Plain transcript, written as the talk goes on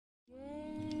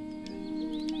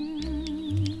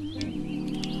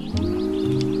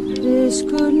this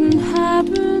couldn't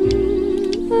happen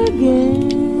again.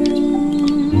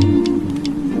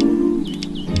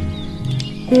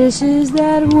 This is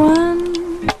that one.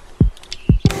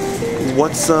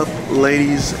 What's up,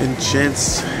 ladies and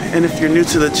gents? And if you're new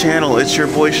to the channel, it's your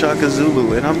boy Shaka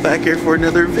Zulu, and I'm back here for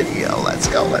another video. Let's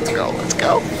go, let's go, let's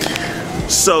go.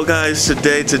 So guys,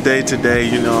 today,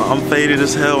 you know, I'm faded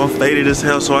as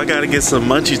hell, so I gotta get some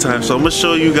munchie time. So I'm gonna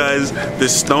show you guys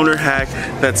this stoner hack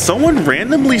that someone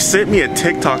randomly sent me a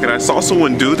TikTok, and I saw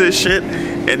someone do this shit,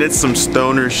 and it's some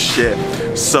stoner shit.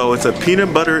 So it's a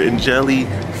peanut butter and jelly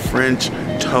French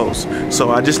toast.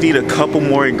 So I just need a couple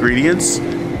more ingredients,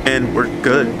 and we're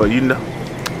good. But you know,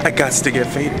 I got to get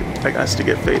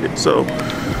faded. So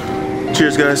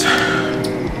cheers, guys.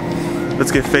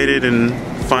 Let's get faded and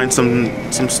find some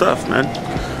stuff, man.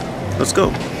 Let's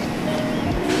go.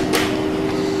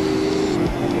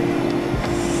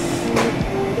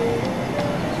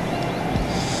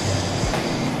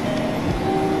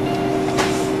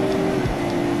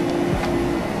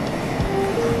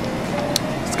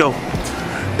 Let's go.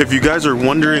 If you guys are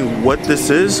wondering what this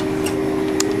is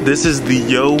the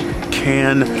Yo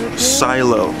Can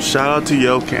Silo. Shout out to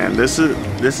Yo Can. This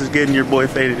is getting your boy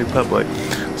faded in public.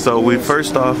 So we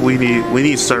first off we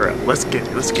need syrup. Let's get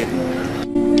it.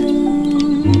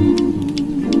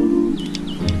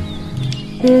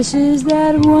 This is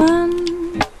that one.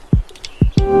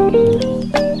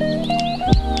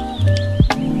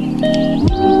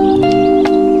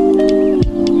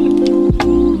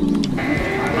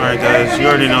 Alright guys, you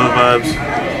already know the vibes.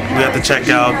 We have to check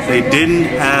out. They didn't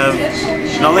have,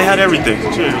 no, they had everything.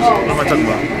 Cheers. What am I talking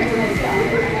about?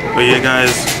 But yeah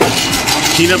guys,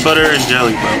 peanut butter and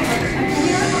jelly, bro.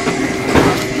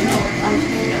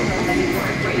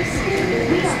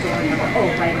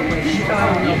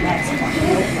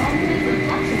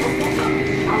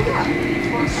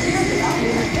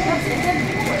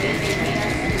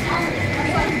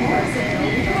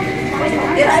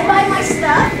 Did I buy my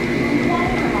stuff?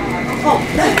 Oh.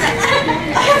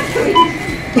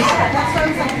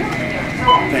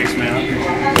 Thanks, man.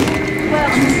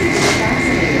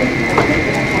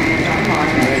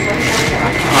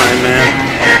 Alright, man.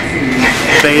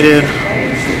 Faded.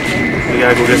 We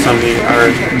gotta go get something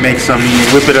or make something,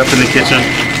 whip it up in the kitchen.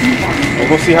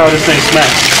 We'll see how this thing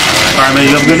smacks. Alright, man,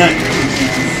 you have a good night.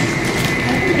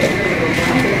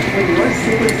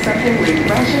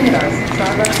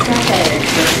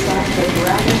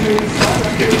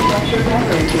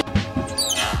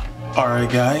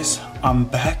 Alright guys, I'm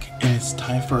back and it's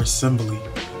time for assembly.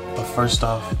 But first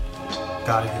off,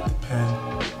 gotta hit the pen.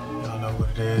 Y'all know what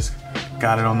it is.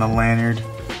 Got it on the lanyard.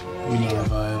 You know the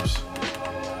vibes.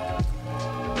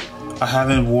 I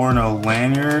haven't worn a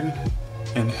lanyard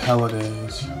in hella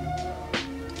days.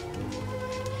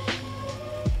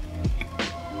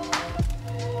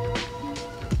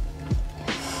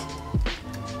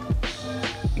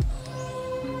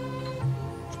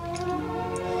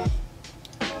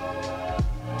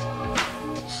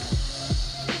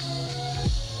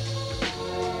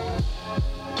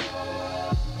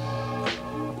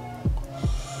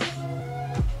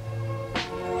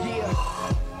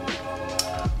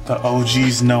 The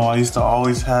OGs know I used to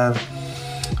always have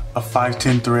a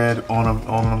 510 thread on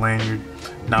a lanyard.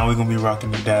 Now we're gonna be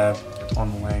rocking the dab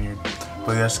on the lanyard.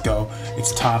 But let's go.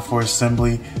 It's time for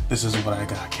assembly. This is what I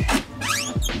got.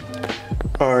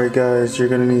 Alright guys, you're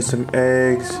gonna need some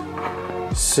eggs,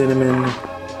 cinnamon,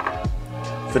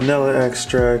 vanilla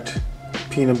extract,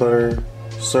 peanut butter,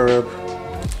 syrup,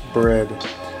 bread.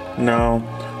 Now,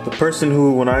 the person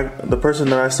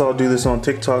that I saw do this on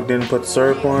TikTok didn't put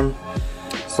syrup on.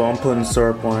 So I'm putting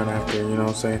syrup on it after, you know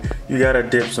what I'm saying? You gotta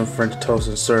dip some French toast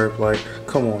in syrup, like,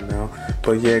 come on now.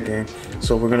 But yeah, gang.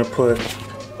 So we're gonna put,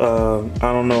 I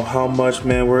don't know how much,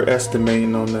 man, we're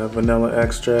estimating on that vanilla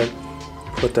extract.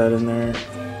 Put that in there.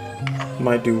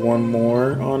 Might do one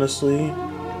more, honestly,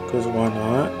 because why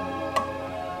not?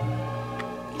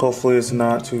 Hopefully it's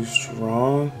not too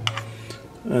strong.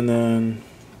 And then,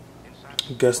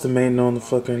 guesstimating on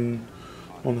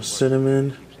the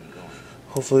cinnamon.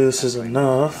 Hopefully this is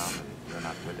enough,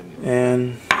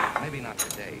 and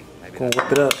gonna whip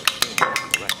it up.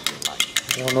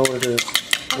 I don't know what it is.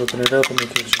 Whipping it up in the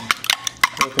kitchen.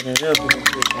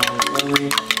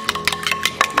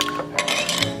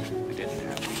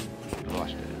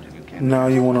 Now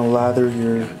you want to lather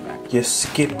your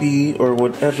Skippy or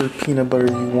whatever peanut butter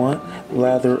you want.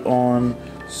 Lather on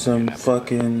some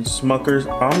fucking Smuckers.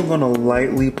 I'm gonna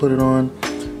lightly put it on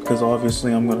because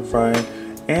obviously I'm gonna fry it.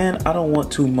 And I don't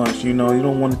want too much, you know, you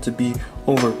don't want it to be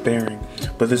overbearing.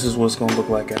 But this is what it's gonna look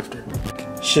like after.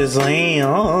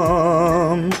 Shazam!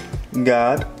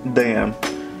 God damn.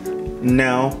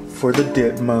 Now for the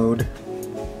dip mode.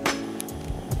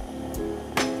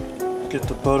 Get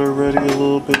the butter ready a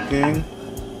little bit, gang.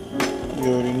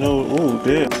 You already know. Ooh,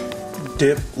 dip.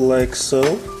 Dip like so.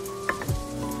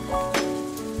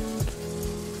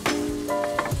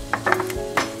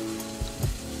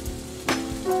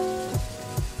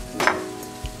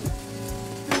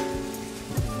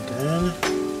 Then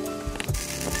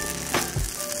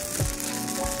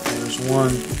there's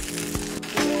one.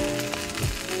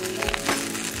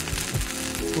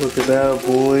 Look at that,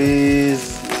 boys.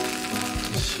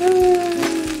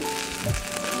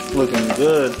 Looking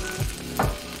good.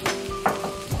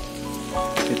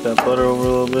 Get that butter over a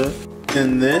little bit.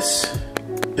 And this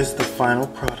is the final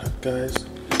product, guys.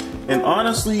 And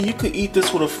honestly, you could eat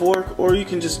this with a fork or you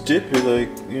can just dip it, like,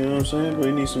 you know what I'm saying? But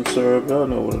you need some syrup. Y'all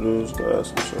know what it is, guys,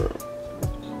 some syrup.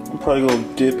 I'm probably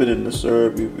gonna dip it in the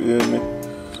syrup, you feel me?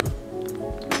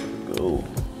 Go.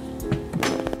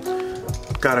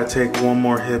 Gotta take one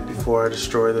more hit before I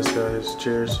destroy this, guys.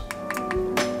 Cheers.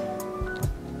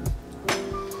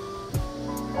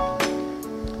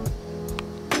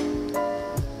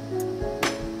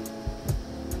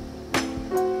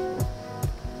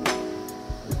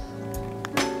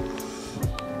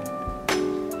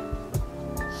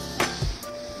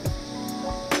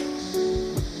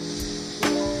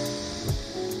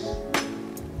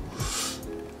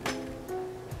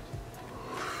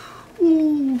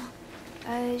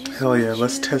 Hell yeah,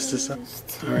 let's test this out.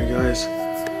 Alright guys.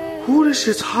 Ooh, this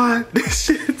shit's hot. This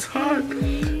shit's hot.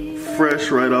 Fresh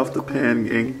right off the pan,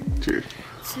 gang. Cheers.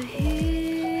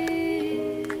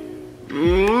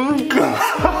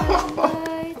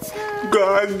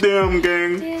 God damn,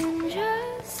 gang.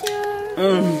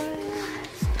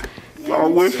 I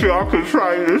wish y'all could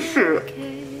try this shit.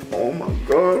 Oh my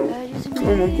god.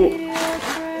 Oh my god.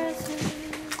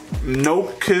 No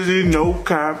kizzy, no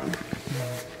cap.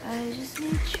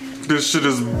 This shit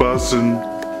is bussin'.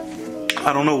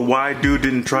 I don't know why dude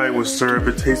didn't try it with syrup.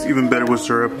 It tastes even better with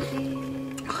syrup.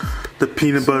 The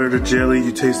peanut butter, the jelly,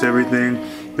 you taste everything.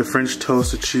 The French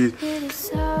toast, the cheese.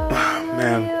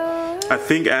 Man, I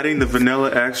think adding the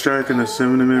vanilla extract and the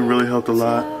cinnamon really helped a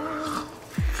lot.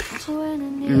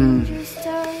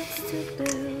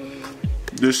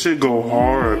 This shit go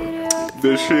hard.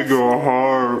 This shit go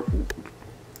hard.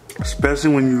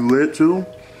 Especially when you lit too.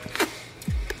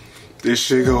 This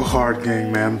shit go hard,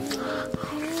 gang, man.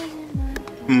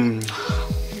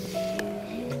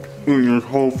 Your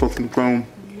whole fucking phone.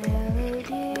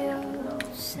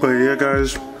 But yeah,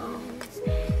 guys.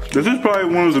 This is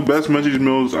probably one of the best Munchies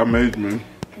meals I made, man.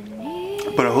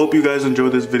 But I hope you guys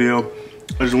enjoyed this video.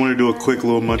 I just want to do a quick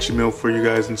little Munchie meal for you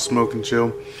guys and smoke and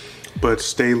chill. But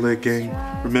stay lit, gang.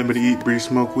 Remember to eat, breathe,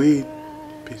 smoke weed.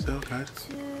 Peace out, guys.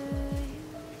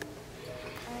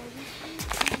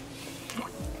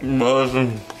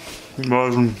 Amazing.